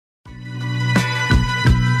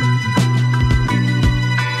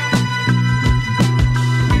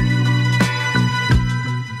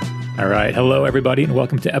All right. Hello, everybody, and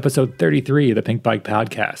welcome to episode 33 of the Pinkbike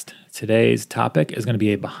podcast. Today's topic is going to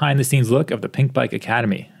be a behind-the-scenes look of the Pinkbike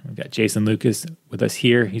Academy. We've got Jason Lucas with us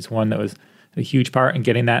here. He's one that was a huge part in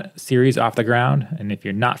getting that series off the ground. And if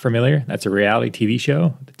you're not familiar, that's a reality TV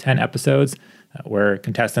show with 10 episodes where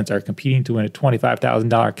contestants are competing to win a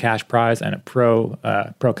 $25,000 cash prize and a pro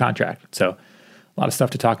contract. So a lot of stuff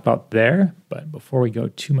to talk about there. But before we go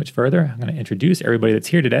too much further, I'm going to introduce everybody that's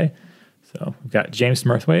here today. So we've got James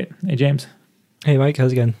Smurthwaite. Hey, James. Hey, Mike.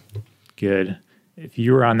 How's it going? Good. If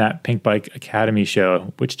you were on that Pinkbike Academy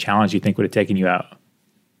show, which challenge do you think would have taken you out?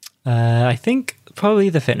 I think probably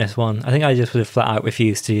the fitness one. I think I just would have flat out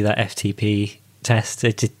refused to do that FTP test.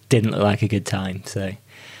 It just didn't look like a good time. So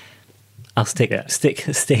I'll stick with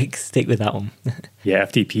that one. Yeah,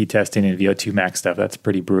 FTP testing and VO2 max stuff, that's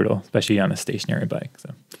pretty brutal, especially on a stationary bike.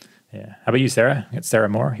 So yeah. How about you, Sarah? Got Sarah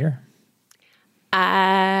Moore here.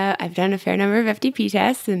 I've done a fair number of FTP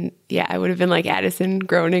tests, and yeah, I would have been like Addison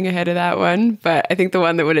groaning ahead of that one. But I think the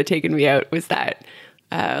one that would have taken me out was that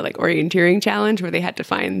like orienteering challenge where they had to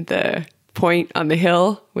find the point on the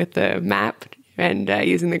hill with the map and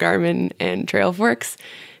using the Garmin and trail forks.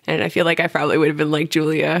 And I feel like I probably would have been like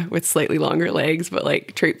Julia with slightly longer legs, but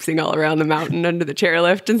like traipsing all around the mountain under the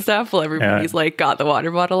chairlift and stuff while everybody's like got the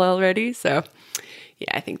water bottle already. So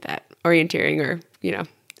yeah, I think that orienteering or,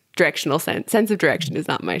 directional sense of direction is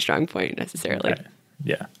not my strong point necessarily. Right.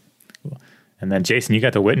 Yeah. Cool. And then Jason, you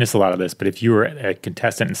got to witness a lot of this, but if you were a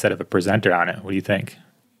contestant instead of a presenter on it, what do you think?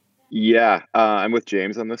 Yeah, I'm with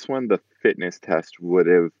James on this one. The fitness test would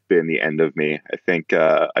have been the end of me. I think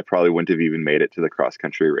I probably wouldn't have even made it to the cross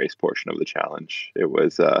country race portion of the challenge. It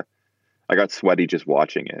was, I got sweaty just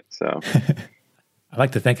watching it. So I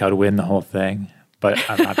like to think I would win the whole thing, but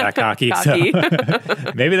I'm not that cocky. So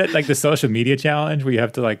maybe that like the social media challenge where you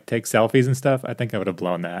have to like take selfies and stuff. I think I would have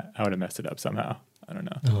blown that. I would have messed it up somehow. I don't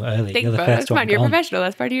know. Oh, early. That's fine. You're a professional.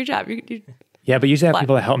 That's part of your job. Yeah, but usually I have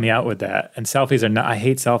people that help me out with that. And selfies are not, I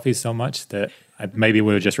hate selfies so much that I maybe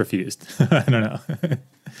would have just refused. I don't know.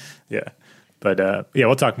 Yeah. But yeah,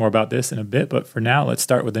 we'll talk more about this in a bit. But for now, let's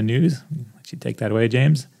start with the news. Let you take that away,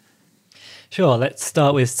 James. Sure, let's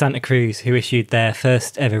start with Santa Cruz, who issued their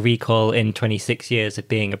first ever recall in 26 years of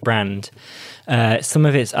being a brand. Some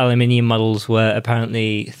of its aluminium models were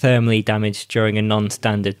apparently thermally damaged during a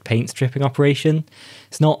non-standard paint stripping operation.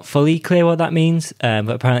 It's not fully clear what that means, but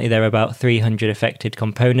apparently there are about 300 affected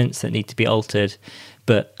components that need to be altered.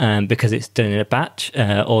 But because it's done in a batch,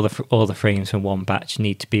 all the frames from one batch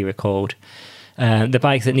need to be recalled. The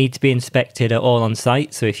bikes that need to be inspected are all on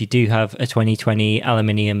site, so if you do have a 2020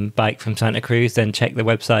 aluminium bike from Santa Cruz, then check the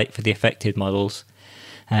website for the affected models.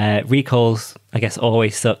 Recalls, I guess,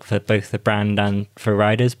 always suck for both the brand and for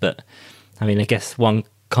riders, but I mean, I guess one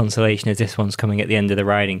consolation is this one's coming at the end of the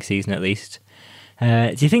riding season at least.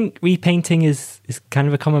 Do you think repainting is kind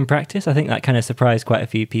of a common practice? I think that kind of surprised quite a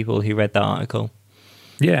few people who read that article.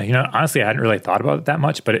 Yeah, honestly, I hadn't really thought about it that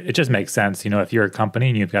much, but it just makes sense. If you're a company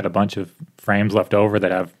and you've got a bunch of frames left over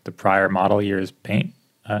that have the prior model year's paint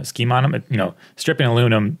scheme on them, stripping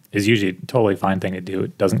aluminum is usually a totally fine thing to do.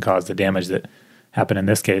 It doesn't cause the damage that happened in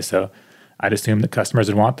this case. So I'd assume that customers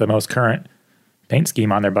would want the most current paint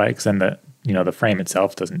scheme on their bikes, and that, the frame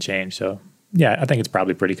itself doesn't change. So yeah, I think it's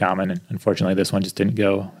probably pretty common. And unfortunately, this one just didn't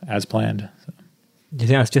go as planned. So. Do you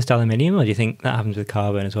think that's just aluminium, or do you think that happens with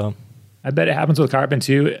carbon as well? I bet it happens with carbon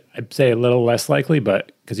too. I'd say a little less likely,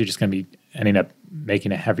 but because you're just going to be ending up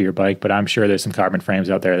making a heavier bike. But I'm sure there's some carbon frames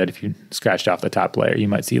out there that if you scratched off the top layer, you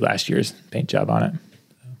might see last year's paint job on it.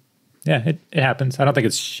 So, yeah, it happens. I don't think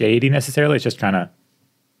it's shady necessarily. It's just kind of,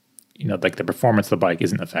 like the performance of the bike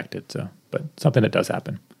isn't affected. So, but something that does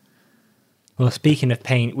happen. Well, speaking of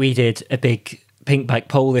paint, we did a big Pinkbike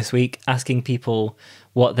poll this week asking people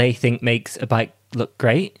what they think makes a bike look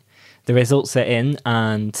great. The results are in,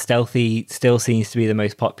 and Stealthy still seems to be the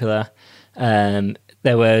most popular.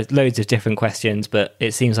 There were loads of different questions, but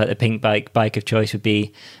it seems like the Pinkbike bike of choice would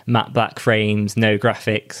be matte black frames, no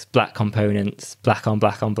graphics, black components, black on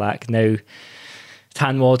black on black, no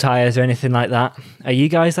tan wall tires or anything like that. Are you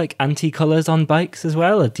guys like anti-colours on bikes as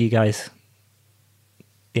well, or do you guys...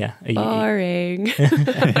 Yeah. Boring.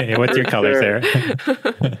 Hey, what's your colors there?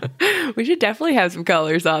 We should definitely have some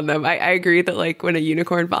colors on them. I agree that like when a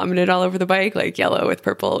unicorn vomited all over the bike, like yellow with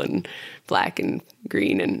purple and black and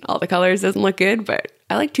green and all the colors doesn't look good, but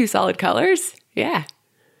I like two solid colors. Yeah.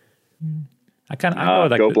 I kind of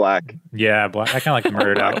like go black. Yeah, black. I kind of like the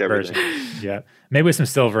murdered out version. Yeah. Maybe with some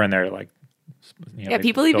silver in there, like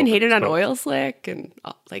people even hated on oil slick and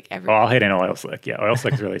like everything. Oh, I'll hate an oil slick. Yeah, oil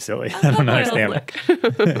slick is really silly. I don't understand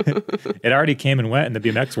it. It already came and went in the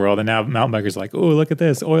BMX world, and now mountain bikers are like, oh, look at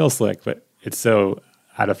this oil slick. But it's so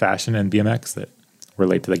out of fashion in BMX that were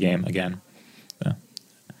late to the game again. So,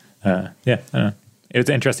 yeah, I don't know. It was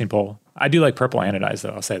an interesting poll. I do like purple anodized,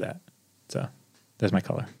 though. I'll say that. So there's my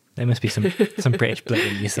color. There must be some British blood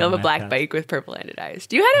in you. You have a black bike with purple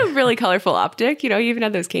anodized. You had a really colorful optic. You even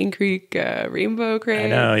had those Cane Creek rainbow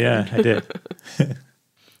cranes. I know, yeah, I did.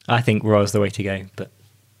 I think raw's the way to go, but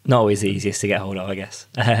not always the easiest to get hold of, I guess.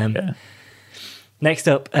 Yeah. Next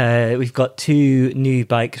up, we've got 2 new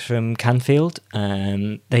bikes from Canfield.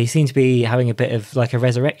 They seem to be having a bit of like a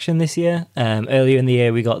resurrection this year. Earlier in the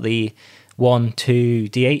year, we got the 1.2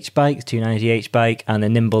 DH bike, 290 DH bike, and the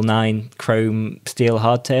Nimble 9 chrome steel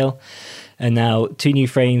hardtail. And now 2 new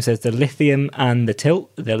frames, there's the Lithium and the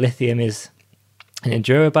Tilt. The Lithium is an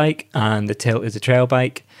enduro bike and the Tilt is a trail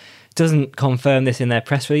bike. Doesn't confirm this in their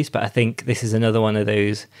press release, but I think this is another one of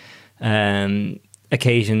those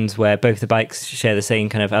occasions where both the bikes share the same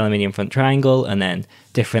kind of aluminium front triangle, and then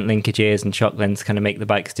different linkages and shock lengths kind of make the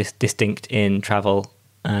bikes distinct in travel.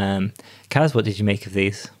 Kaz, what did you make of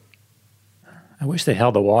these? I wish they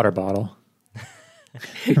held a water bottle.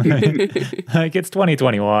 Like, it's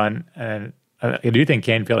 2021, and I do think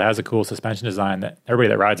Canfield has a cool suspension design that everybody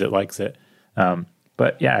that rides it likes it.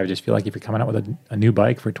 But yeah, I just feel like if you're coming out with a new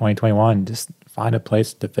bike for 2021, just find a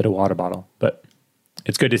place to fit a water bottle. But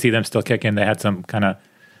it's good to see them still kicking. They had some kind of,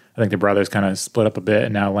 I think the brothers kind of split up a bit,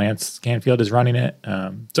 and now Lance Canfield is running it.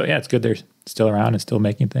 So yeah, it's good they're still around and still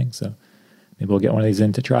making things. So maybe we'll get one of these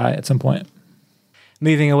in to try at some point.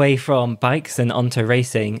 Moving away from bikes and onto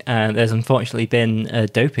racing, there's unfortunately been a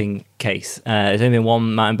doping case. There's only been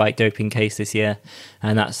one mountain bike doping case this year,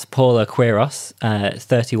 and that's Paula Quiros,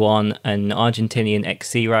 31, an Argentinian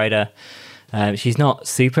XC rider. She's not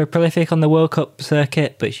super prolific on the World Cup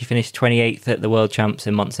circuit, but she finished 28th at the World Champs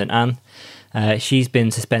in Mont Saint Anne. She's been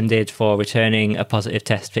suspended for returning a positive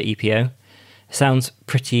test for EPO. Sounds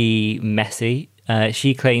pretty messy.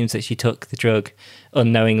 She claims that she took the drug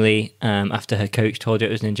unknowingly after her coach told her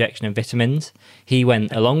it was an injection of vitamins. He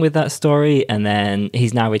went along with that story, and then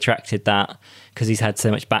he's now retracted that because he's had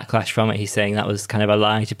so much backlash from it. He's saying that was kind of a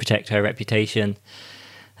lie to protect her reputation.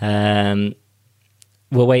 We'll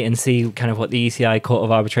wait and see kind of what the ECI Court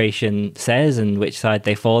of Arbitration says and which side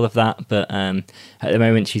they fall of that. But at the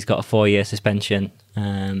moment, she's got a 4-year suspension.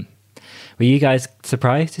 Were you guys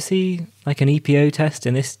surprised to see like an EPO test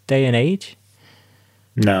in this day and age?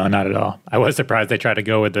 No, not at all. I was surprised they tried to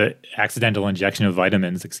go with the accidental injection of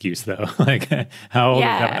vitamins excuse, though. Like, how old is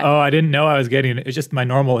that? Oh, I didn't know I was getting it. It's just my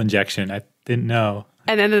normal injection. I didn't know.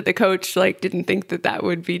 And then that the coach didn't think that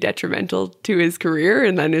would be detrimental to his career,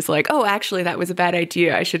 and then is like, oh, actually, that was a bad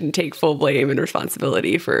idea. I shouldn't take full blame and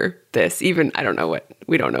responsibility for this. Even, I don't know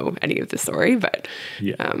we don't know any of the story, but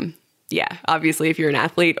yeah, obviously, if you're an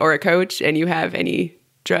athlete or a coach and you have any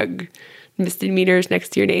drug misdemeanors next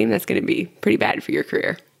to your name, that's going to be pretty bad for your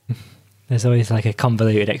career. There's always like a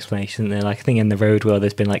convoluted explanation. They're like, I think in the road world,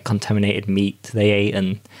 there's been like contaminated meat they ate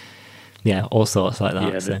and yeah, all sorts like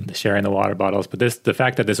that. Yeah, so. the sharing the water bottles. But the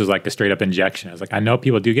fact that this was like the straight up injection, I was like, I know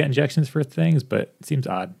people do get injections for things, but it seems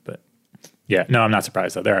odd. But yeah, no, I'm not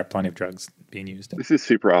surprised though. There are plenty of drugs being used. This is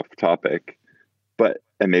super off topic,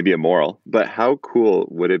 and maybe immoral, but how cool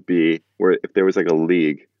would it be where if there was like a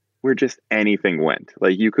league where just anything went?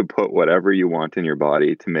 Like you could put whatever you want in your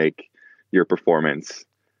body to make your performance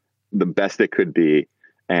the best it could be.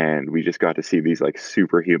 And we just got to see these like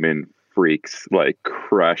superhuman freaks like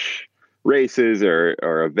crush races or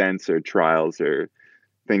events or trials or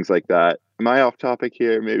things like that. Am I off topic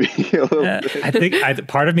here? Maybe a little bit. I think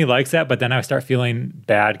part of me likes that, but then I start feeling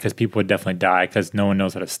bad because people would definitely die because no one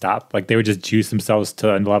knows how to stop. Like they would just juice themselves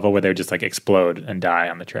to a level where they would just like explode and die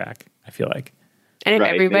on the track, I feel like. And if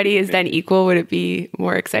everybody is then equal, would it be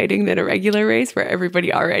more exciting than a regular race where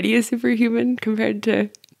everybody already is superhuman compared to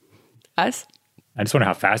us? I just wonder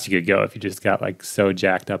how fast you could go if you just got like so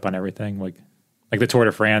jacked up on everything. Like the Tour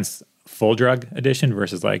de France full drug edition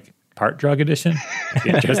versus like part drug edition. I'd be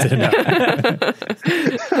interested in that.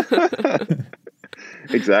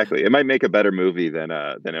 Exactly. It might make a better movie than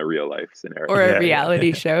a real life scenario. Or a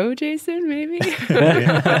reality show, Jason, maybe?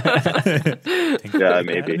 Yeah,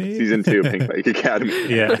 maybe. Academy? Season 2 of Pinkbike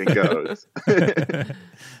Academy. Yeah. I think goes.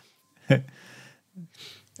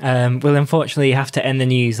 We'll unfortunately have to end the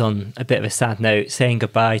news on a bit of a sad note, saying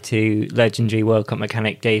goodbye to legendary World Cup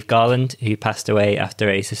mechanic Dave Garland, who passed away after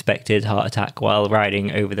a suspected heart attack while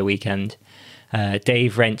riding over the weekend.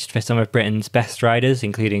 Dave wrenched for some of Britain's best riders,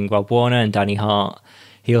 including Rob Warner and Danny Hart.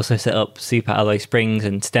 He also set up Super Alloy Springs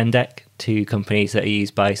and Stendek, 2 companies that are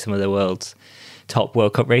used by some of the world's top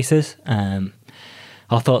World Cup racers.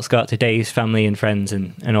 Our thoughts go out to Dave's family and friends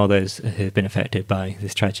and all those who have been affected by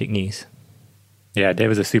this tragic news. Yeah, Dave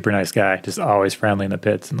was a super nice guy, just always friendly in the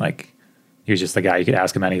pits, and like he was just the guy you could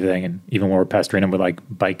ask him anything. And even when we're pestering him with like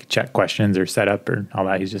bike check questions or setup or all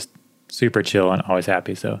that, he's just super chill and always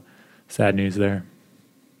happy. So sad news there.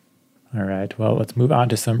 All right, well, let's move on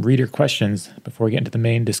to some reader questions before we get into the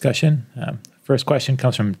main discussion. First question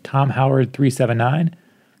comes from Tom Howard 379.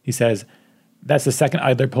 He says, "That's the second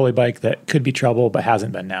idler pulley bike that could be trouble but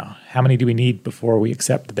hasn't been now. How many do we need before we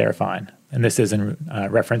accept that they're fine?" And this is in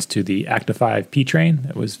reference to the Active 5 P-Train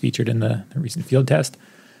that was featured in the recent field test.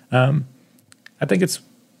 I think it's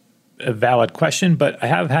a valid question, but I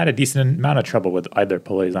have had a decent amount of trouble with idler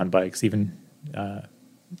pulleys on bikes. Even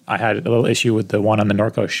I had a little issue with the one on the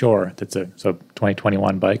Norco Shore. That's a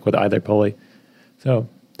 2021 bike with idler pulley. So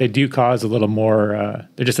they do cause a little more,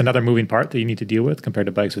 they're just another moving part that you need to deal with compared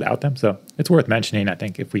to bikes without them. So it's worth mentioning, I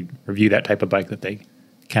think, if we review that type of bike, that they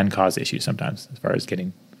can cause issues sometimes as far as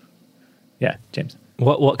getting, yeah, James.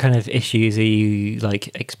 What kind of issues are you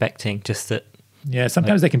like expecting? Just that. Yeah,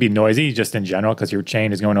 sometimes they can be noisy just in general because your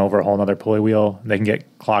chain is going over a whole other pulley wheel. They can get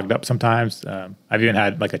clogged up sometimes. I've even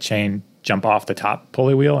had like a chain jump off the top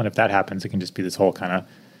pulley wheel, and if that happens, it can just be this whole kind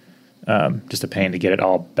of just a pain to get it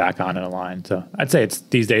all back on in a line. So I'd say it's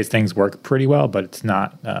these days things work pretty well, but it's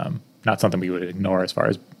not something we would ignore as far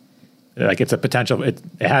as like it's a potential. It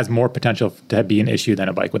has more potential to be an issue than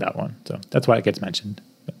a bike without one. So that's why it gets mentioned.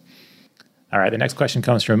 All right, the next question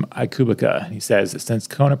comes from Ikubika. He says, "Since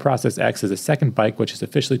Kona Process X is a second bike which is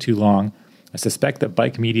officially too long, I suspect that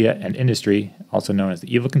bike media and industry, also known as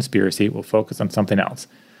the evil conspiracy, will focus on something else.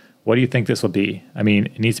 What do you think this will be? I mean,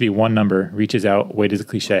 it needs to be one number, reaches out, weight is a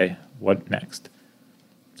cliche. What next?"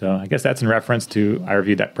 So I guess that's in reference to, I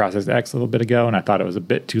reviewed that Process X a little bit ago, and I thought it was a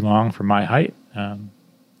bit too long for my height.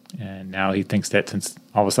 And now he thinks that since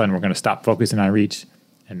all of a sudden we're going to stop focusing on reach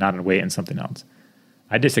and not on weight and something else.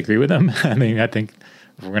 I disagree with him. I mean, I think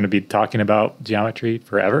we're going to be talking about geometry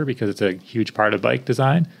forever because it's a huge part of bike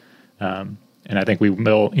design. And I think we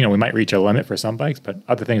might reach a limit for some bikes, but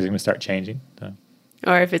other things are going to start changing. So.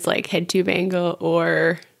 Or if it's like head tube angle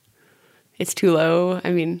or it's too low.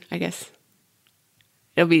 I mean, I guess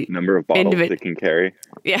it'll be number of bottles it can carry.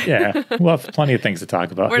 Yeah. Yeah. We'll have plenty of things to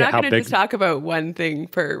talk about. We're not going to just talk about one thing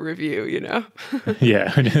per review, you know?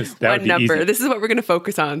 Yeah. One number. Easy. This is what we're going to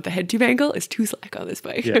focus on. The head tube angle is too slack on this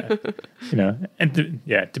bike. Yeah.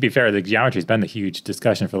 To be fair, the geometry has been the huge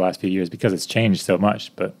discussion for the last few years because it's changed so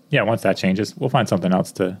much. But yeah, once that changes, we'll find something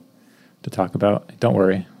else to talk about. Don't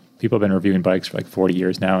worry. People have been reviewing bikes for like 40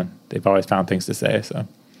 years now, and they've always found things to say. So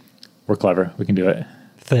we're clever. We can do it.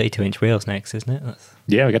 32-inch wheels next, isn't it?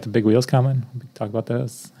 Yeah, we got the big wheels coming. We can talk about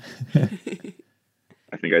those.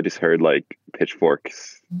 I think I just heard like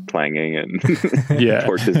pitchforks clanging and yeah.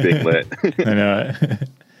 torches being lit. I know it.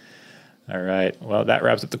 All right. Well, that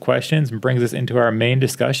wraps up the questions and brings us into our main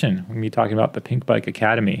discussion. We're going to be talking about the Pinkbike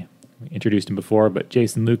Academy. We introduced him before, but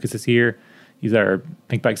Jason Lucas is here. He's our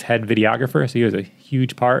Pinkbike's head videographer, so he was a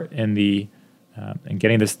huge part in in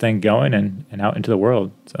getting this thing going and out into the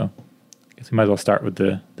world. So I guess we might as well start with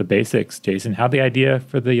the basics. Jason, how'd the idea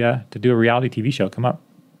for to do a reality TV show come up?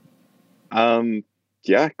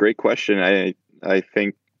 Yeah, great question. I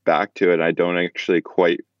think back to it, I don't actually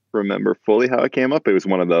quite remember fully how it came up. It was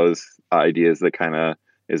one of those ideas that kind of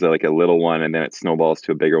is like a little one, and then it snowballs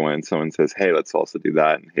to a bigger one. And someone says, "Hey, let's also do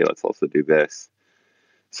that," and "Hey, let's also do this."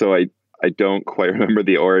 So I don't quite remember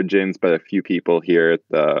the origins, but a few people here at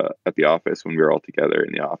the office, when we were all together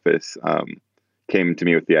in the office, came to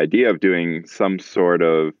me with the idea of doing some sort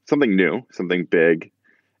of something new, something big.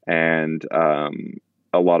 And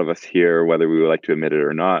a lot of us here, whether we would like to admit it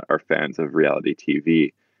or not, are fans of reality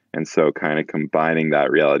TV. And so kind of combining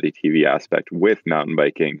that reality TV aspect with mountain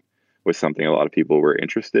biking was something a lot of people were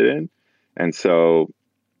interested in. And so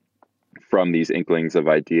from these inklings of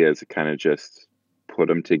ideas, it kind of just put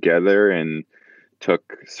them together and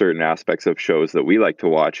took certain aspects of shows that we like to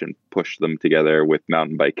watch and pushed them together with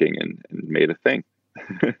mountain biking and made a thing.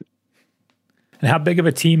 And how big of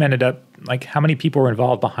a team ended up, like how many people were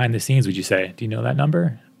involved behind the scenes, would you say? Do you know that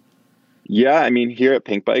number? Yeah, I mean, here at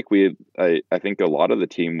Pinkbike, I think a lot of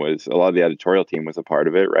the editorial team was a part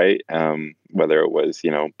of it, right? Whether it was,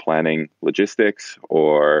 planning logistics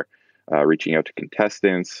or reaching out to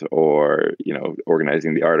contestants or,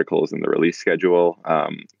 organizing the articles and the release schedule.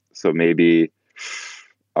 So maybe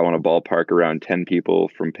I want to ballpark around 10 people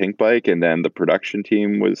from Pinkbike. And then the production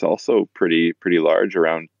team was also pretty large,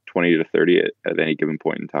 around 20 to 30 at any given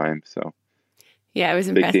point in time. So yeah, I was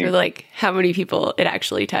impressed with like how many people it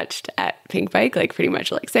actually touched at Pinkbike, like pretty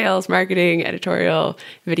much like sales, marketing, editorial,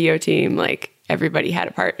 video team, like everybody had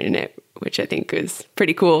a part in it, which I think was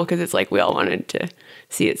pretty cool because it's like we all wanted to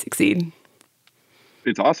see it succeed.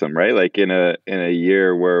 it's awesome, right? Like in a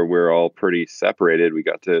year where we're all pretty separated, we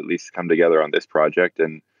got to at least come together on this project,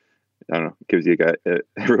 and I don't know, gives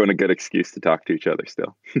everyone a good excuse to talk to each other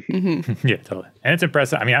still. Yeah, totally. And it's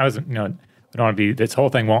impressive. I mean, I don't want to be, this whole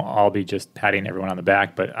thing won't all be just patting everyone on the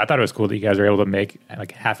back, but I thought it was cool that you guys were able to make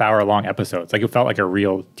like half-hour long episodes. Like it felt like a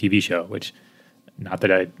real TV show, which, not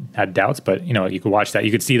that I had doubts, but you could watch that.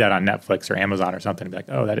 You could see that on Netflix or Amazon or something and be like,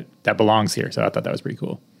 oh, that belongs here. So I thought that was pretty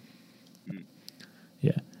cool.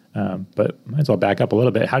 Yeah. But might as well back up a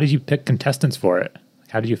little bit. How did you pick contestants for it?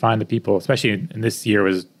 How did you find the people, especially in this year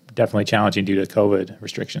was definitely challenging due to COVID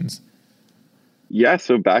restrictions? Yeah,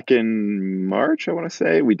 so back in March, I want to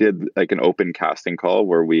say, we did like an open casting call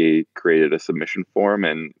where we created a submission form,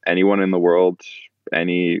 and anyone in the world,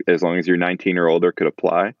 as long as you're 19 or older, could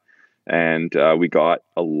apply. And we got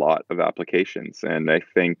a lot of applications, and I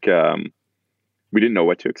think we didn't know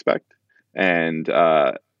what to expect. And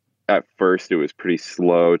at first, it was pretty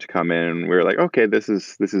slow to come in. We were like, okay, this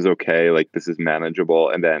is okay, like this is manageable.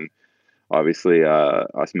 And then obviously,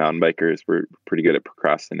 us mountain bikers were pretty good at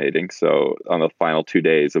procrastinating. So on the final 2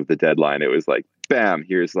 days of the deadline, it was like, bam,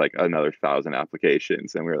 here's like another 1,000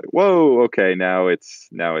 applications. And we were like, whoa, okay, now it's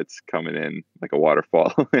coming in like a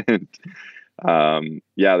waterfall. And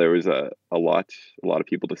yeah, there was a lot of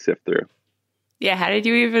people to sift through. Yeah, how did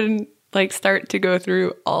you even like start to go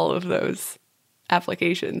through all of those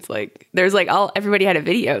applications? Like there's like everybody had a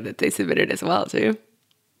video that they submitted as well too.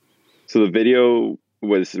 So the video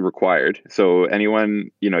was required. So anyone,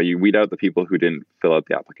 you weed out the people who didn't fill out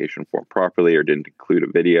the application form properly or didn't include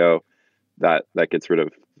a video. That gets rid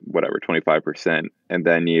of whatever, 25%. And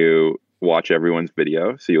then you watch everyone's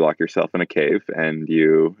video. So you lock yourself in a cave and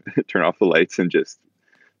you turn off the lights and just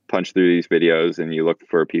punch through these videos, and you look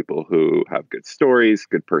for people who have good stories,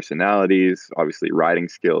 good personalities. Obviously, riding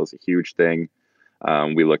skill is a huge thing.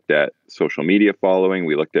 We looked at social media following.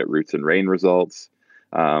 We looked at roots and rain results.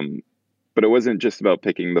 But it wasn't just about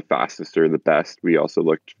picking the fastest or the best. We also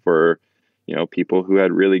looked for, people who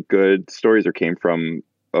had really good stories or came from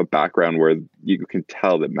a background where you can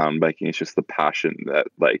tell that mountain biking is just the passion that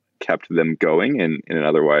like kept them going in an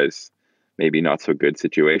otherwise maybe not so good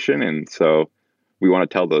situation. And so we want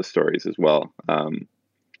to tell those stories as well. And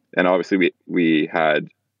obviously we had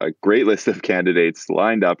a great list of candidates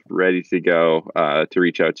lined up, ready to go to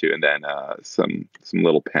reach out to. And then some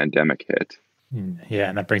little pandemic hit. Yeah,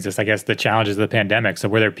 and that brings us, I guess, the challenges of the pandemic. So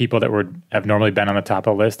were there people that have normally been on the top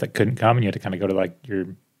of the list that couldn't come, and you had to kind of go to like your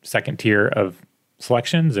second tier of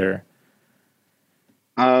selections, or?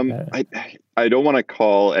 I don't want to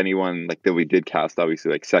call anyone like that we did cast,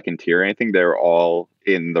 obviously, like second tier or anything. They're all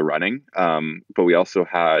in the running. But we also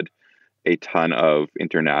had a ton of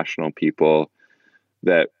international people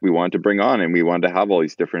that we wanted to bring on, and we wanted to have all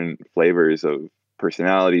these different flavors of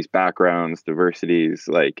personalities, backgrounds, diversities,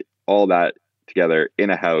 like all that together in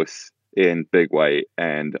a house in Big White.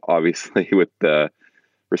 And obviously with the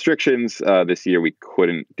restrictions this year, we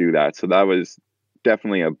couldn't do that. So that was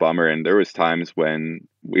definitely a bummer. And there was times when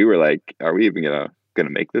we were like, are we even gonna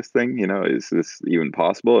make this thing? Is this even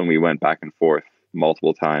possible? And we went back and forth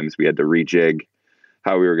multiple times. We had to rejig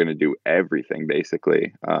how we were going to do everything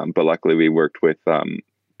basically. But luckily we worked with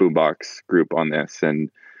Boombox Group on this, and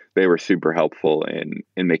they were super helpful in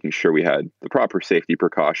making sure we had the proper safety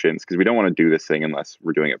precautions, because we don't want to do this thing unless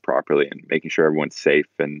we're doing it properly, and making sure everyone's safe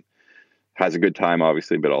and has a good time,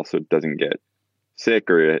 obviously, but also doesn't get sick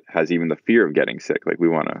or it has even the fear of getting sick. Like we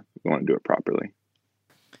want to do it properly.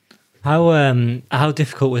 How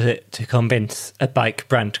difficult was it to convince a bike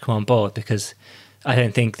brand to come on board? Because I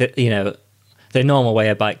don't think that, the normal way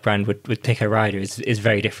a bike brand would pick a rider is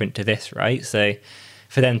very different to this, right? So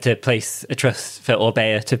for them to place a trust, for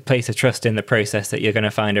Orbea to place a trust in the process that you're going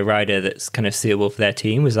to find a rider that's kind of suitable for their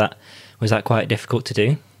team, was that quite difficult to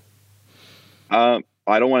do? I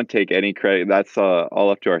don't want to take any credit. That's all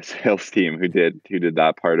up to our sales team who did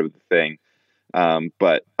that part of the thing.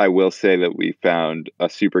 But I will say that we found a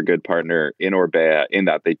super good partner in Orbea, in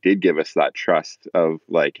that they did give us that trust of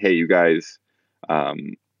like, hey, you guys,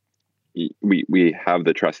 we have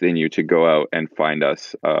the trust in you to go out and find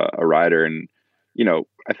us a rider. And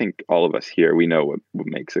I think all of us here, we know what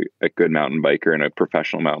makes a good mountain biker and a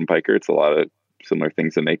professional mountain biker. It's a lot of similar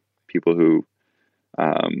things that make people who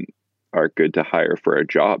are good to hire for a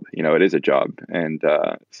job. It is a job. And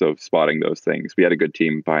so spotting those things, we had a good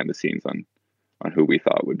team behind the scenes on who we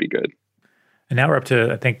thought would be good. And now we're up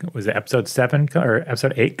to, I think, was it episode 7 or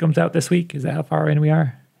episode 8 comes out this week? Is that how far in we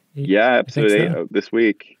are? Yeah, episode 8 this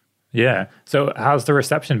week. Yeah. So how's the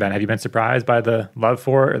reception been? Have you been surprised by the love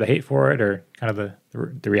for it or the hate for it, or kind of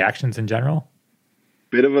the reactions in general?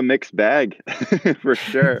 Bit of a mixed bag for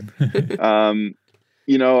sure.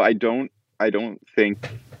 I don't think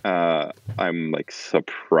I'm like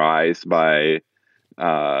surprised by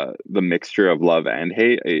the mixture of love and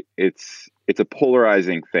hate. It's a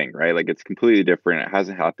polarizing thing, right? Like it's completely different. It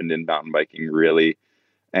hasn't happened in mountain biking really.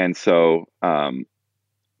 And so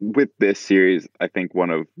with this series, I think one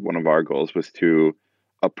of our goals was to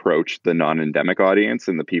approach the non-endemic audience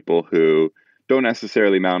and the people who don't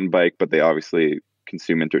necessarily mountain bike, but they obviously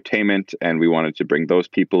consume entertainment, and we wanted to bring those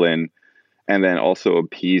people in, and then also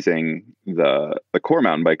appeasing the core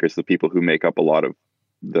mountain bikers, the people who make up a lot of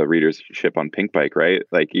the readership on Pinkbike, right?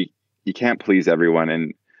 Like you can't please everyone,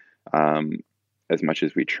 and as much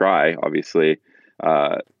as we try, obviously,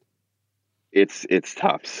 it's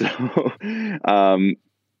tough. So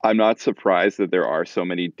I'm not surprised that there are so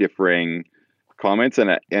many differing comments,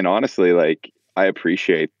 and honestly, like I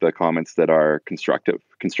appreciate the comments that are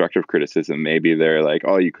constructive criticism. Maybe they're like,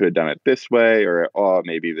 oh, you could have done it this way, or oh,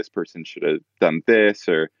 maybe this person should have done this,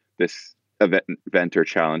 or this event or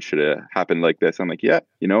challenge should have happened like this. I'm like, yeah,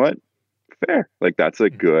 you know what? Fair. Like that's a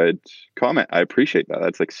good comment. I appreciate that.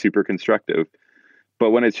 That's like super constructive. But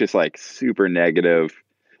when it's just like super negative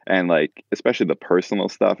and like especially the personal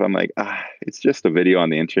stuff, I'm like, it's just a video on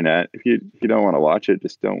the internet. If you don't want to watch it,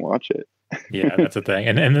 just don't watch it. Yeah, that's a thing.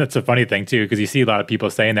 And that's a funny thing too, because you see a lot of people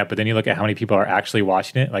saying that, but then you look at how many people are actually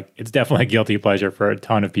watching it. Like it's definitely a guilty pleasure for a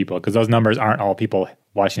ton of people, because those numbers aren't all people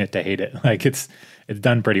watching it to hate it. Like it's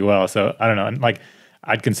done pretty well. So I don't know. And like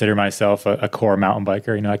I'd consider myself a core mountain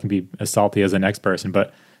biker. You know, I can be as salty as the next person,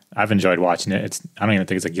 but I've enjoyed watching it. I don't even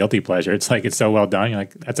think it's a guilty pleasure. It's like, it's so well done. You're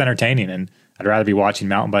like, that's entertaining. And I'd rather be watching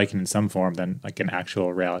mountain biking in some form than like an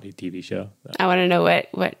actual reality TV show. So. I want to know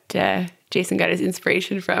what Jason got his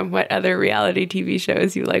inspiration from. What other reality TV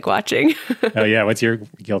shows you like watching? Oh yeah. What's your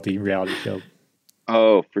guilty reality show?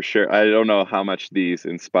 Oh, for sure. I don't know how much these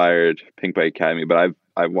inspired Pinkbike Academy, but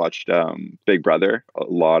I've watched Big Brother a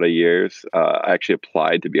lot of years. I actually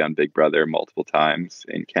applied to be on Big Brother multiple times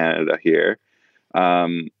in Canada here.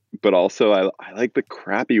 But also I like the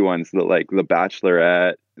crappy ones, like The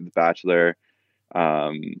Bachelorette, The Bachelor.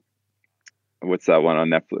 What's that one on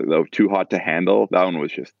Netflix? Though, Too Hot to Handle. That one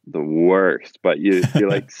was just the worst. But you're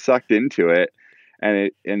like sucked into it,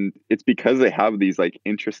 and it's because they have these like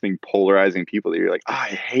interesting polarizing people that you're like, I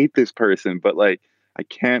hate this person, but like I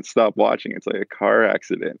can't stop watching. It's like a car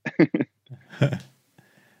accident.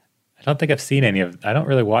 I don't think I've seen any of. I don't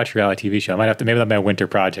really watch reality TV show. I might have to. Maybe that's my winter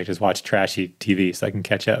project is watch trashy TV so I can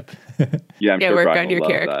catch up. Yeah, I'm sure work Brian on your will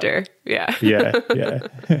love character. that. Yeah,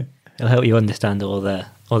 yeah. It'll help you understand all the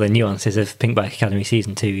nuances of Pinkbike Academy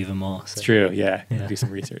Season 2 even more. So. It's true, yeah. Do some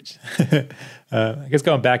research. I guess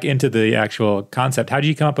going back into the actual concept, how did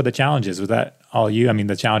you come up with the challenges? Was that all you? I mean,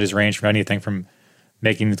 the challenges range from anything from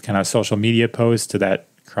making kind of social media posts to that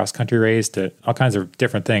cross-country race to all kinds of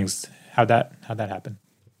different things. How'd that happen?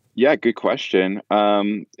 Yeah, good question.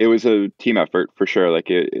 It was a team effort for sure. Like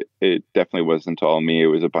it definitely wasn't all me. It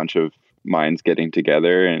was a bunch of minds getting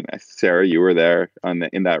together. And Sarah, you were there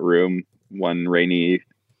in that room one rainy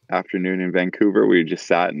afternoon in Vancouver. We just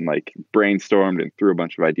sat and like brainstormed and threw a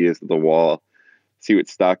bunch of ideas at the wall, see what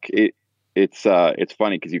stuck. It's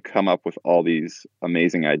funny because you come up with all these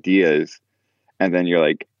amazing ideas, and then you're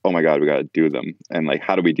like, oh my God, we got to do them. And like,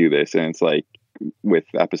 how do we do this? And it's like with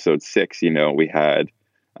episode 6, we had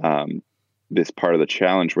this part of the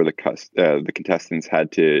challenge where the contestants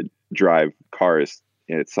had to drive cars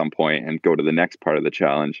at some point and go to the next part of the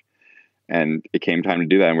challenge. And it came time to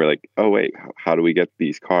do that. And we're like, oh, wait, how do we get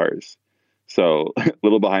these cars? So a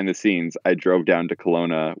little behind the scenes, I drove down to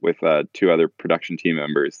Kelowna with 2 other production team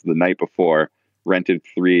members the night before, rented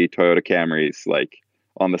 3 Toyota Camrys like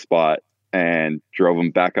on the spot, and drove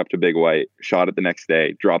them back up to Big White, shot it the next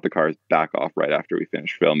day, dropped the cars back off right after we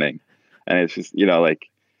finished filming. And it's just, like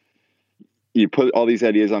you put all these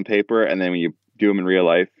ideas on paper, and then when you do them in real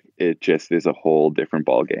life, it just is a whole different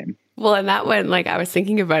ball game. Well, and that one, like I was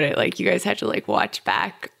thinking about it, like you guys had to like watch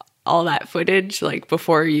back all that footage, like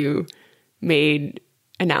before you made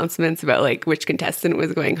announcements about like which contestant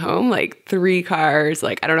was going home, like 3 cars,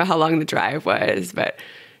 like I don't know how long the drive was, but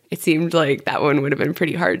it seemed like that one would have been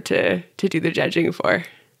pretty hard to do the judging for.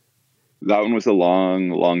 That one was a long,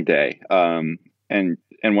 long day. And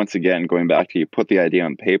once again, going back to you put the idea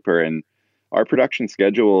on paper, and our production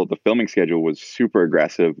schedule, the filming schedule was super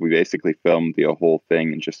aggressive. We basically filmed the whole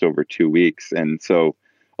thing in just over 2 weeks. And so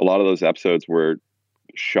a lot of those episodes were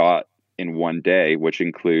shot in one day, which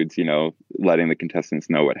includes, letting the contestants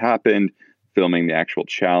know what happened, filming the actual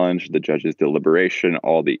challenge, the judges' deliberation,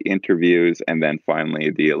 all the interviews, and then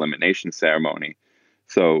finally the elimination ceremony.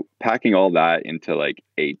 So packing all that into like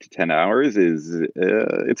 8 to 10 hours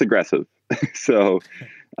it's aggressive. So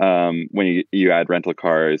when you add rental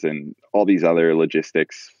cars and all these other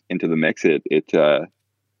logistics into the mix, it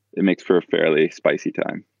makes for a fairly spicy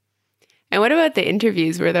time. And what about the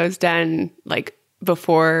interviews? Were those done like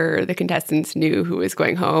before the contestants knew who was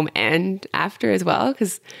going home and after as well?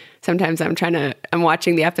 Because sometimes I'm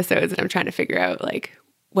watching the episodes and I'm trying to figure out like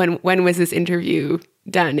when was this interview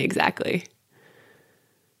done exactly?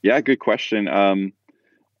 Yeah, good question.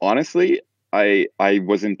 Honestly, I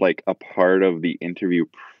wasn't like a part of the interview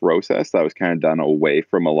process. That was kind of done away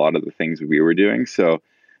from a lot of the things we were doing. So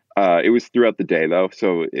it was throughout the day though.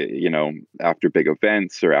 So, after big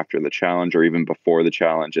events or after the challenge or even before the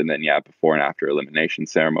challenge, and then, before and after elimination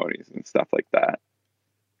ceremonies and stuff like that.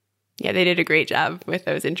 Yeah, they did a great job with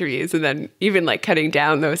those interviews. And then even like cutting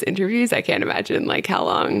down those interviews, I can't imagine like how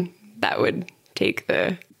long that would take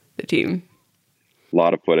the team. A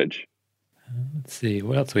lot of footage. Let's see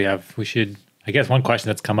what else we have. I guess one question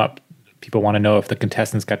that's come up, people want to know if the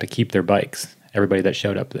contestants got to keep their bikes, everybody that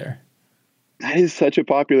showed up there. That is such a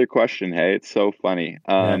popular question. Hey, it's so funny.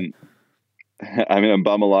 I'm going to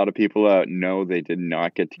bum a lot of people out. No, they did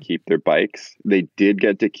not get to keep their bikes. They did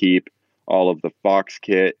get to keep all of the Fox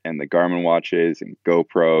kit and the Garmin watches and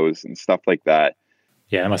GoPros and stuff like that.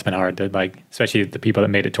 Yeah, it must have been hard to especially the people that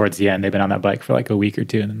made it towards the end. They've been on that bike for like a week or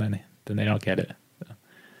two, and then they don't get it. So,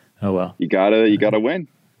 oh well. You gotta win.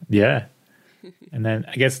 Yeah. And then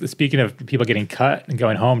I guess speaking of people getting cut and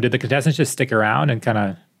going home, did the contestants just stick around and kind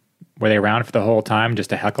of were they around for the whole time just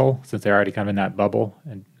to heckle since they're already kind of in that bubble?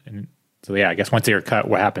 And so I guess once they were cut,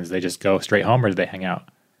 what happens? They just go straight home, or do they hang out?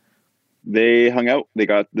 They hung out. They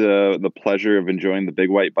got the pleasure of enjoying the big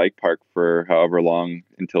white bike park for however long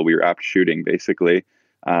until we were after shooting, basically.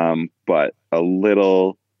 But a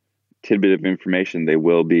little tidbit of information: they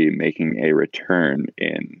will be making a return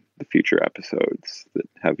in the future episodes that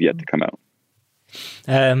have yet to come out.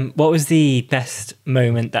 What was the best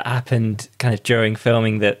moment that happened kind of during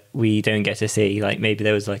filming that we don't get to see? Like maybe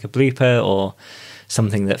there was like a blooper or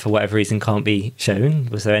something that for whatever reason can't be shown.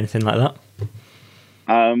 Was there anything like that?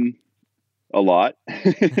 A lot.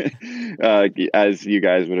 As you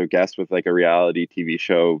guys would have guessed with like a reality TV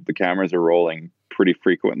show, the cameras are rolling pretty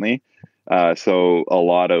frequently. So a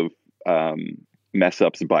lot of mess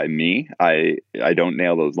ups by me. I don't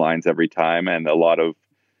nail those lines every time, and a lot of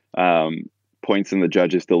points in the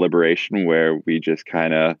judges' deliberation where we just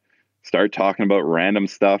kind of start talking about random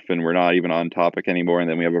stuff and we're not even on topic anymore. And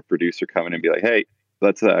then we have a producer come in and be like, hey,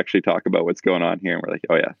 let's actually talk about what's going on here. And we're like,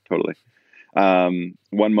 oh yeah, totally.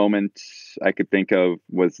 One moment I could think of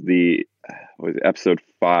was episode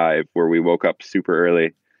 5 where we woke up super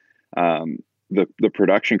early. The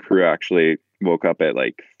production crew actually woke up at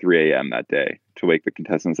like 3 a.m. that day to wake the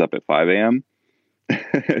contestants up at 5 a.m.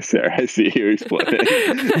 Sarah, I see you exploding.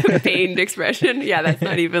 Pained expression. Yeah, that's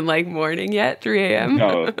not even like morning yet, 3 a.m.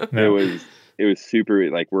 No, it was super,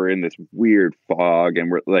 like we're in this weird fog and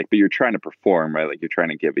we're like, but you're trying to perform, right? Like you're trying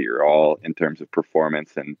to give it your all in terms of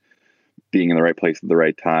performance and being in the right place at the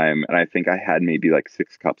right time. And I think I had maybe like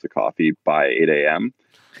 6 cups of coffee by 8 a.m.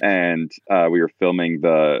 And we were filming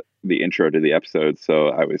the intro to the episode. So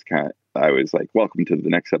I was like, welcome to the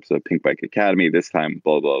next episode of Pinkbike Academy. This time,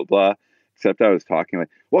 blah, blah, blah. Except I was talking like,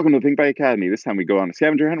 welcome to the Pinkbike Academy. This time we go on a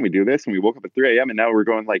scavenger hunt. We do this, and we woke up at 3 a.m. and now we're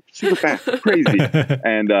going like super fast, crazy.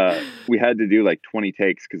 And we had to do like 20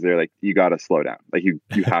 takes because they're like, you got to slow down. Like you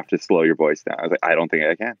have to slow your voice down. I was like, I don't think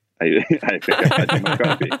I can. I think I had too much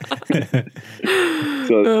coffee.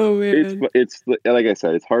 So it's like I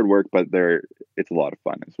said, it's hard work, but it's a lot of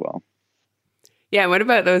fun as well. Yeah. What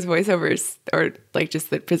about those voiceovers or like just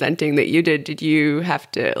the presenting that you did? Did you have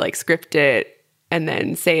to like script it and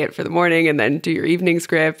then say it for the morning and then do your evening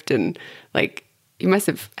script? And like, you must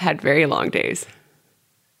have had very long days.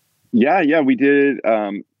 Yeah, we did.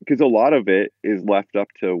 Because a lot of it is left up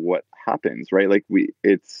to what happens, right? Like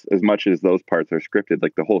it's as much as those parts are scripted,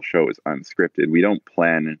 like the whole show is unscripted. We don't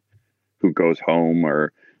plan who goes home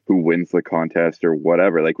or who wins the contest or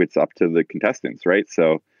whatever. Like it's up to the contestants, right?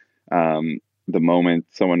 So, the moment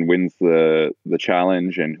someone wins the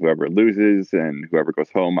challenge and whoever loses and whoever goes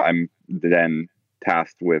home, I'm then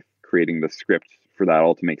tasked with creating the script for that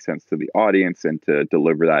all to make sense to the audience and to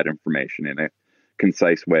deliver that information in a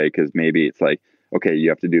concise way. Because maybe it's like, okay, you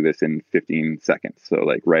have to do this in 15 seconds. So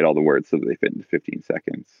like write all the words so that they fit into 15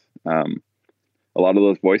 seconds. A lot of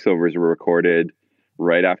those voiceovers were recorded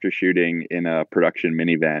right after shooting in a production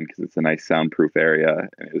minivan because it's a nice soundproof area.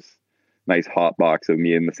 And it was a nice hot box of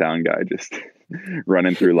me and the sound guy just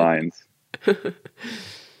running through lines.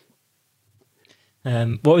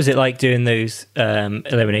 What was it like doing those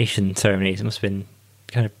elimination ceremonies? It must have been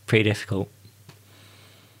kind of pretty difficult.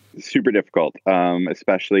 super difficult,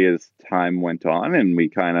 especially as time went on and we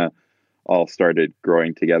kind of all started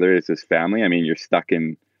growing together as this family. I mean, you're stuck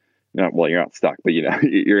in, well, you're not stuck, but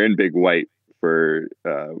you're in Big White for,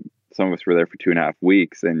 some of us were there for 2.5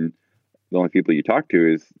 weeks, and the only people you talk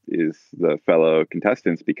to is the fellow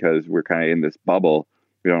contestants, because we're kind of in this bubble.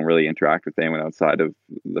 We don't really interact with anyone outside of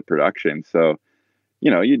the production. So,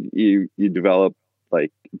 you develop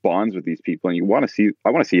like bonds with these people, and I want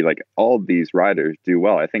to see like all of these riders do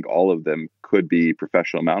well. I think all of them could be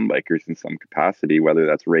professional mountain bikers in some capacity, whether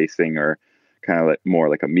that's racing or kind of like more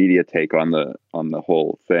like a media take on the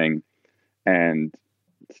whole thing. And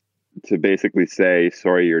to basically say,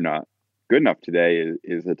 sorry, you're not good enough today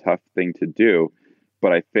is a tough thing to do.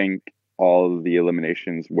 But I think all of the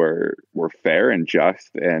eliminations were fair and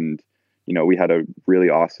just. And, we had a really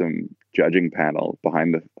awesome judging panel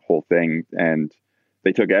behind the whole thing, and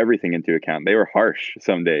they took everything into account. They were harsh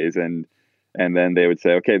some days, and then they would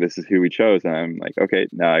say, okay, this is who we chose. And I'm like, okay,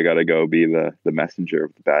 now I got to go be the messenger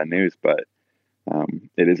of the bad news. But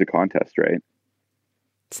it is a contest, right?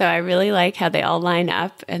 So I really like how they all line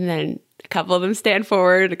up, and then a couple of them stand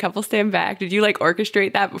forward, a couple stand back. Did you like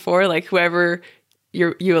orchestrate that before? Like whoever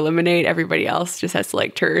you eliminate, everybody else just has to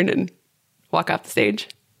like turn and walk off the stage?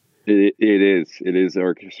 It is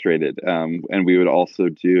orchestrated. And we would also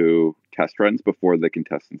do test runs before the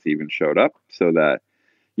contestants even showed up, so that,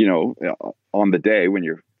 on the day when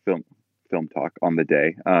you're film talk on the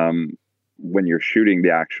day, when you're shooting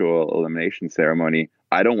the actual elimination ceremony,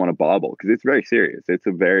 I don't want to bobble because it's very serious. It's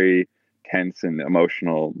a very tense and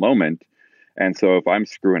emotional moment. And so if I'm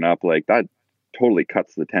screwing up, like that totally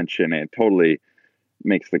cuts the tension, and it totally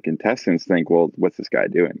makes the contestants think, well, what's this guy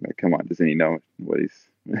doing? Like, come on, doesn't he know what he's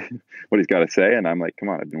what he's got to say? And I'm like, come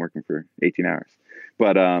on, I've been working for 18 hours.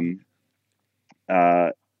 But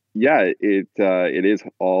it is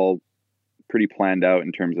all pretty planned out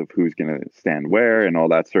in terms of who's going to stand where and all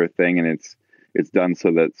that sort of thing. And it's done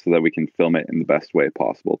so that we can film it in the best way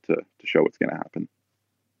possible to show what's going to happen.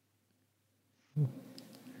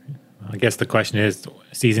 I guess the question is,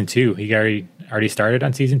 season 2, you already started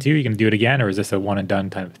on season 2? You going to do it again, or is this a one and done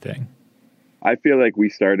type of thing? I feel like we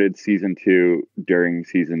started season 2 during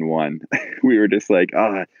season 1. We were just like,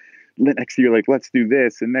 next year, like, let's do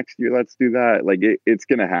this, and next year, let's do that. Like, it's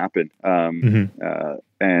going to happen.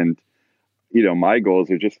 And, my goals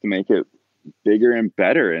are just to make it bigger and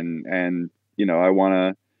better. And I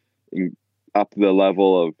want to up the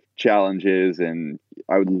level of challenges, and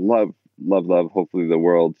I would love, hopefully the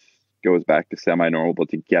world goes back to semi-normal, but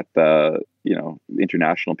to get the,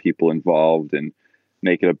 international people involved and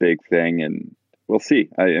make it a big thing. And we'll see.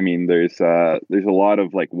 I mean, there's a lot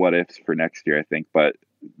of like what ifs for next year, I think, but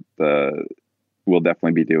we'll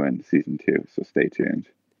definitely be doing season 2. So stay tuned.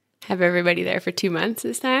 Have everybody there for 2 months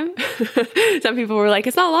this time? Some people were like,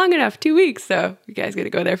 it's not long enough, 2 weeks. So you guys got to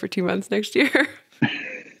go there for 2 months next year.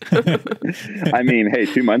 I mean, hey,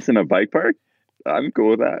 2 months in a bike park? I'm cool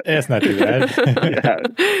with that. It's not too bad.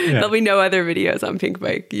 Yeah. There'll be no other videos on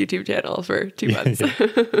Pinkbike YouTube channel for 2 months.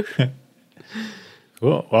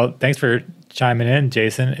 Cool. Well, thanks for chiming in,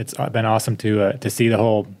 Jason. It's been awesome to see the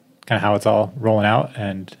whole kind of how it's all rolling out,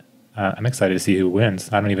 and I'm excited to see who wins.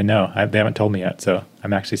 I don't even know. They haven't told me yet, so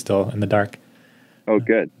I'm actually still in the dark. Oh,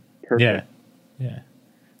 good. Perfect. Yeah.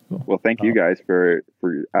 Cool. Well, thank you guys for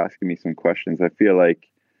asking me some questions. I feel like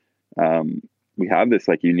we have this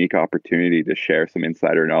like unique opportunity to share some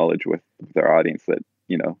insider knowledge with our audience that,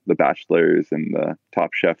 the bachelors and the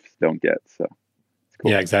top chefs don't get. So it's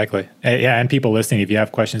cool. Yeah, exactly. And people listening, if you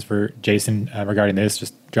have questions for Jason regarding this,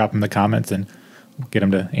 just drop them in the comments and we'll get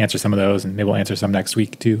him to answer some of those, and maybe we'll answer some next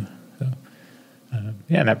week too. So,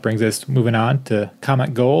 and that brings us moving on to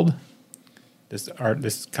comment gold. This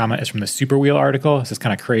comment is from the Super Wheel article. It's this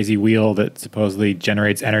kind of crazy wheel that supposedly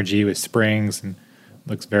generates energy with springs and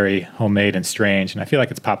looks very homemade and strange. And I feel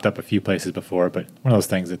like it's popped up a few places before, but one of those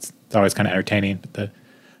things it's always kind of entertaining. But the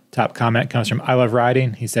top comment comes from I Love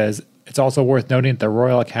Riding. He says, it's also worth noting that the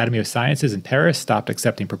Royal Academy of Sciences in Paris stopped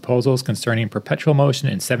accepting proposals concerning perpetual motion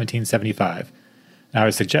in 1775. And I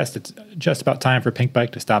would suggest it's just about time for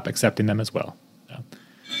Pinkbike to stop accepting them as well. So,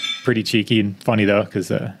 pretty cheeky and funny though, because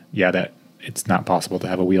that it's not possible to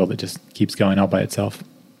have a wheel that just keeps going all by itself.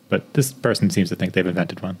 But this person seems to think they've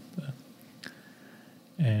invented one. So.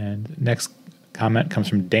 And next comment comes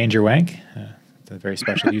from Danger Wank. It's a very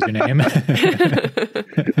special username.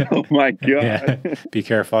 Oh my God. Yeah. Be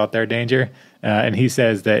careful out there, Danger. And he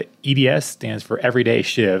says that EDS stands for Everyday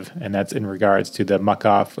Shiv, and that's in regards to the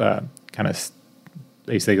muck-off kind of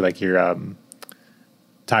basically like your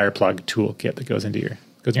tire plug toolkit that goes in your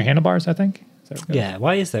handlebars, I think. Yeah,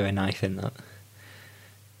 why is there a knife in that?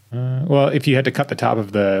 Well, if you had to cut the top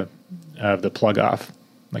of the plug off,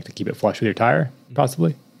 like to keep it flush with your tire,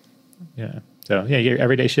 possibly. Yeah. So yeah, your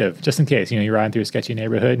everyday shiv, just in case, you're riding through a sketchy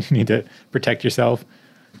neighborhood, you need to protect yourself.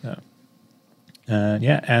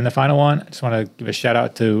 Yeah. And the final one, I just want to give a shout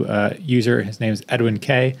out to user. His name is Edwin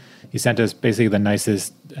K. He sent us basically the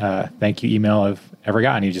nicest thank you email I've ever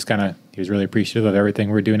gotten. He was really appreciative of everything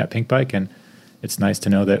we're doing at Pinkbike, and it's nice to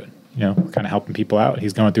know that we're kind of helping people out.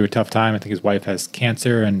 He's going through a tough time. I think his wife has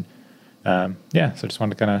cancer, and so I just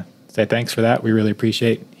wanted to kind of say thanks for that. We really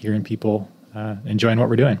appreciate hearing people enjoying what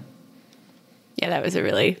we're doing. Yeah, that was a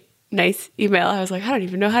really nice email. I was like, I don't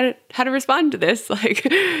even know how to respond to this. Like,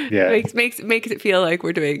 yeah. makes it feel like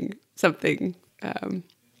we're doing something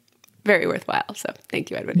very worthwhile. So thank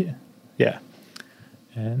you, Edwin. Yeah.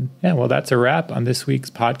 And well, that's a wrap on this week's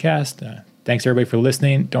podcast. Thanks everybody for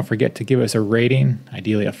listening. Don't forget to give us a rating,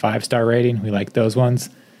 ideally a 5-star rating. We like those ones.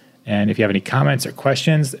 And if you have any comments or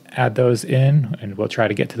questions, add those in, and we'll try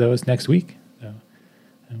to get to those next week. So,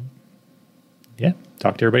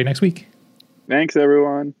 talk to everybody next week. Thanks,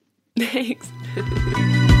 everyone. Thanks.